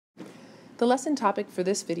The lesson topic for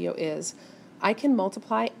this video is I can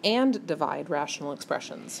multiply and divide rational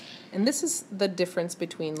expressions. And this is the difference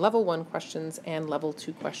between level 1 questions and level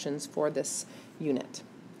 2 questions for this unit.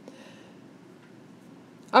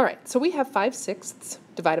 All right, so we have 5/6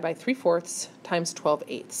 divided by 3/4 times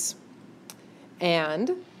 12/8.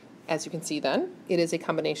 And as you can see then, it is a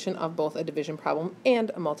combination of both a division problem and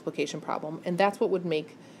a multiplication problem, and that's what would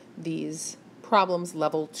make these problems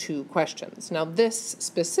level 2 questions. Now this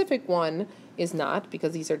specific one is not,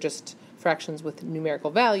 because these are just fractions with numerical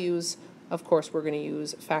values. Of course we're going to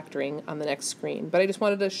use factoring on the next screen, but I just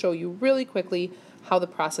wanted to show you really quickly how the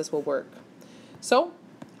process will work. So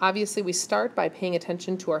obviously we start by paying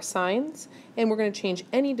attention to our signs, and we're going to change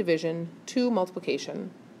any division to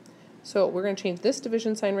multiplication. So we're going to change this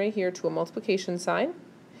division sign right here to a multiplication sign,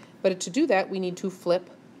 but to do that we need to flip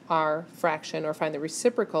our fraction or find the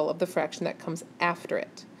reciprocal of the fraction that comes after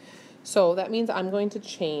it. So that means I'm going to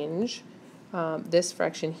change this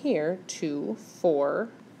fraction here to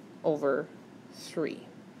 4/3.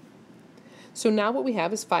 So now what we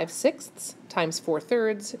have is 5/6 times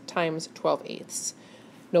 4/3 times 12/8.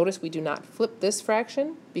 Notice we do not flip this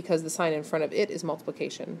fraction because the sign in front of it is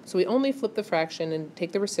multiplication. So we only flip the fraction and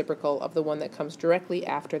take the reciprocal of the one that comes directly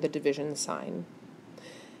after the division sign.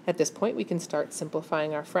 At this point we can start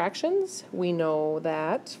simplifying our fractions. We know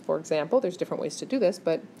that, for example, there's different ways to do this,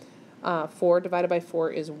 but 4 divided by 4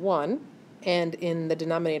 is 1, and in the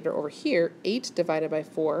denominator over here, 8 divided by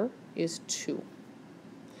 4 is 2.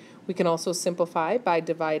 We can also simplify by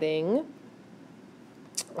dividing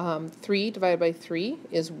 3 divided by 3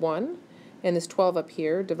 is 1, and this 12 up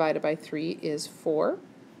here divided by 3 is 4.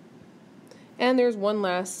 And there's one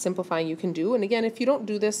last simplifying you can do, and again, if you don't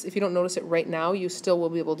do this, if you don't notice it right now, you still will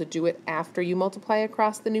be able to do it after you multiply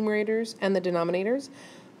across the numerators and the denominators.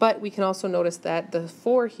 But we can also notice that the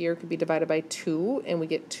 4 here could be divided by 2, and we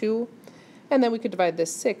get 2, and then we could divide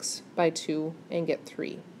this 6 by 2 and get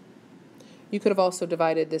 3. You could have also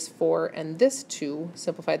divided this 4 and this 2,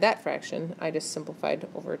 simplified that fraction. I just simplified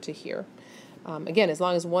over to here. Again, as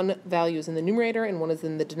long as one value is in the numerator and one is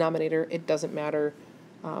in the denominator, it doesn't matter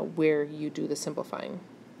where you do the simplifying.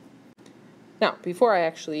 Now, before I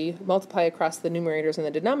actually multiply across the numerators and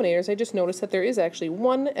the denominators, I just noticed that there is actually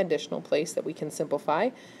one additional place that we can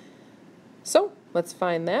simplify. So let's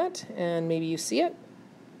find that, and maybe you see it.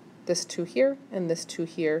 This 2 here and this 2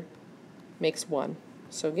 here makes 1.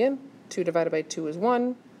 So again, 2 divided by 2 is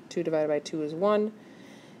 1, 2 divided by 2 is 1,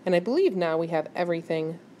 and I believe now we have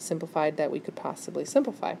everything simplified that we could possibly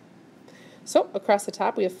simplify. So across the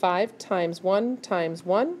top we have 5 times 1 times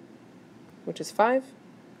 1, which is 5,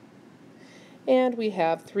 and we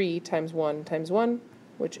have 3 times 1 times 1,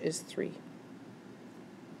 which is 3.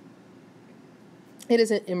 It is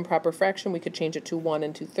an improper fraction. We could change it to 1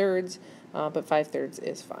 2/3, but 5/3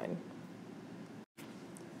 is fine.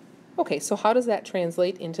 Okay, so how does that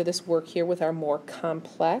translate into this work here with our more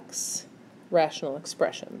complex rational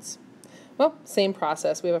expressions? Well, same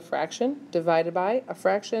process. We have a fraction divided by a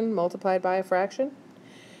fraction multiplied by a fraction,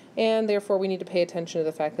 and therefore we need to pay attention to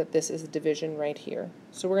the fact that this is a division right here.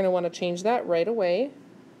 So we're going to want to change that right away.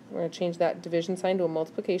 We're going to change that division sign to a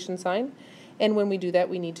multiplication sign, and when we do that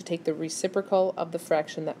we need to take the reciprocal of the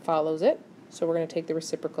fraction that follows it. So we're going to take the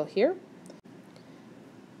reciprocal here.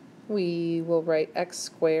 We will write x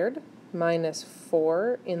squared minus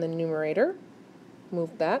 4 in the numerator,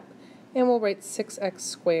 move that, and we'll write 6x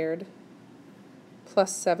squared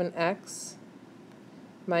plus 7x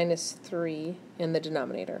minus 3 in the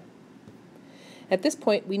denominator. At this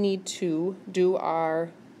point we need to do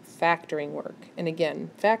our factoring work, and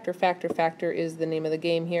again, factor is the name of the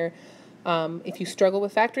game here. If you struggle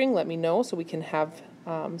with factoring, let me know so we can have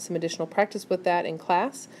some additional practice with that in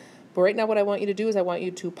class. But right now what I want you to do is I want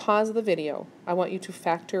you to pause the video. I want you to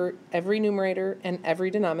factor every numerator and every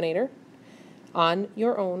denominator on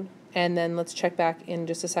your own, and then let's check back in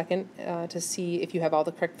just a second to see if you have all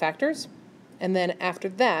the correct factors, and then after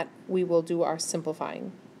that we will do our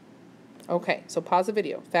simplifying. Okay, so pause the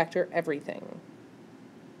video, factor everything.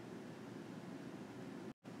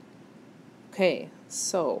 Okay,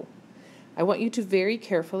 so I want you to very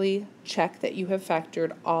carefully check that you have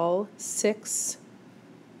factored all 6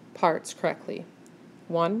 parts correctly.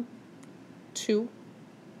 1, 2,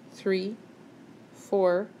 3,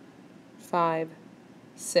 4, 5,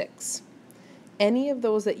 6. Any of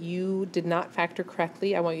those that you did not factor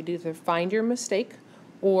correctly, I want you to either find your mistake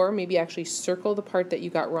or maybe actually circle the part that you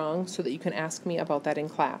got wrong so that you can ask me about that in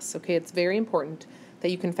class. Okay, it's very important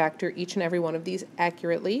that you can factor each and every one of these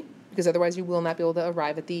accurately, because otherwise you will not be able to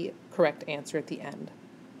arrive at the correct answer at the end.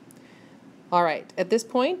 All right, at this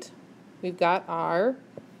point, we've got our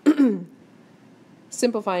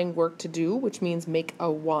simplifying work to do, which means make a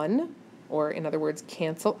 1, or in other words,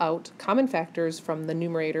 cancel out common factors from the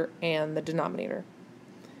numerator and the denominator.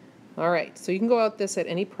 All right, so you can go out this at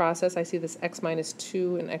any process. I see this x minus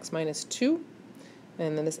 2 and x minus 2,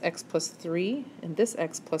 and then this x plus 3 and this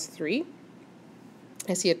x plus 3.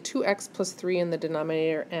 I see a 2x plus 3 in the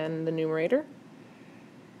denominator and the numerator.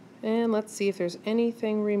 And let's see if there's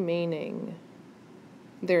anything remaining.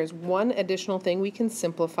 There's one additional thing we can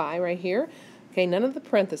simplify right here. Okay, none of the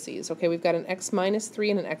parentheses. Okay, we've got an x minus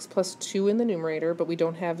 3 and an x plus 2 in the numerator, but we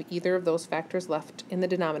don't have either of those factors left in the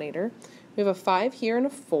denominator. We have a 5 here and a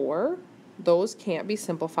 4. Those can't be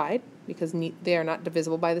simplified because they are not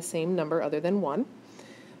divisible by the same number other than 1.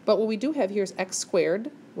 But what we do have here is x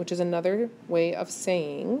squared, which is another way of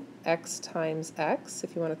saying x times x,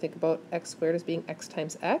 if you want to think about x squared as being x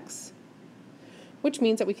times x, which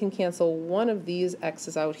means that we can cancel one of these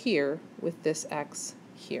x's out here with this x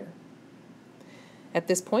here. At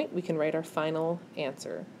this point, we can write our final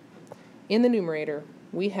answer. In the numerator,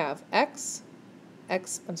 we have 5,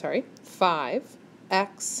 x,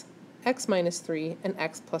 x minus 3, and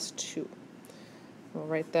x plus 2. We'll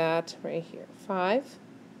write that right here. 5,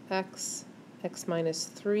 x, x minus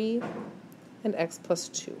 3, and x plus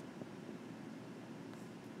 2.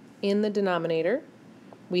 In the denominator,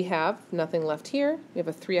 we have nothing left here. We have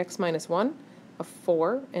a 3x minus 1, a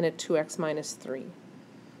 4, and a 2x minus 3.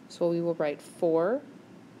 So we will write 4,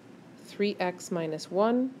 3x minus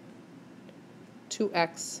 1,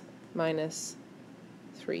 2x minus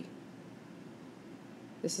 3.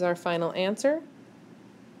 This is our final answer.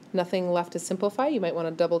 Nothing left to simplify. You might want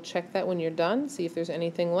to double check that when you're done, see if there's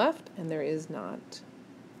anything left, and there is not.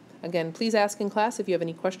 Again, please ask in class if you have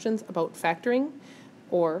any questions about factoring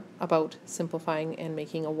or about simplifying and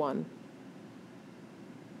making a 1.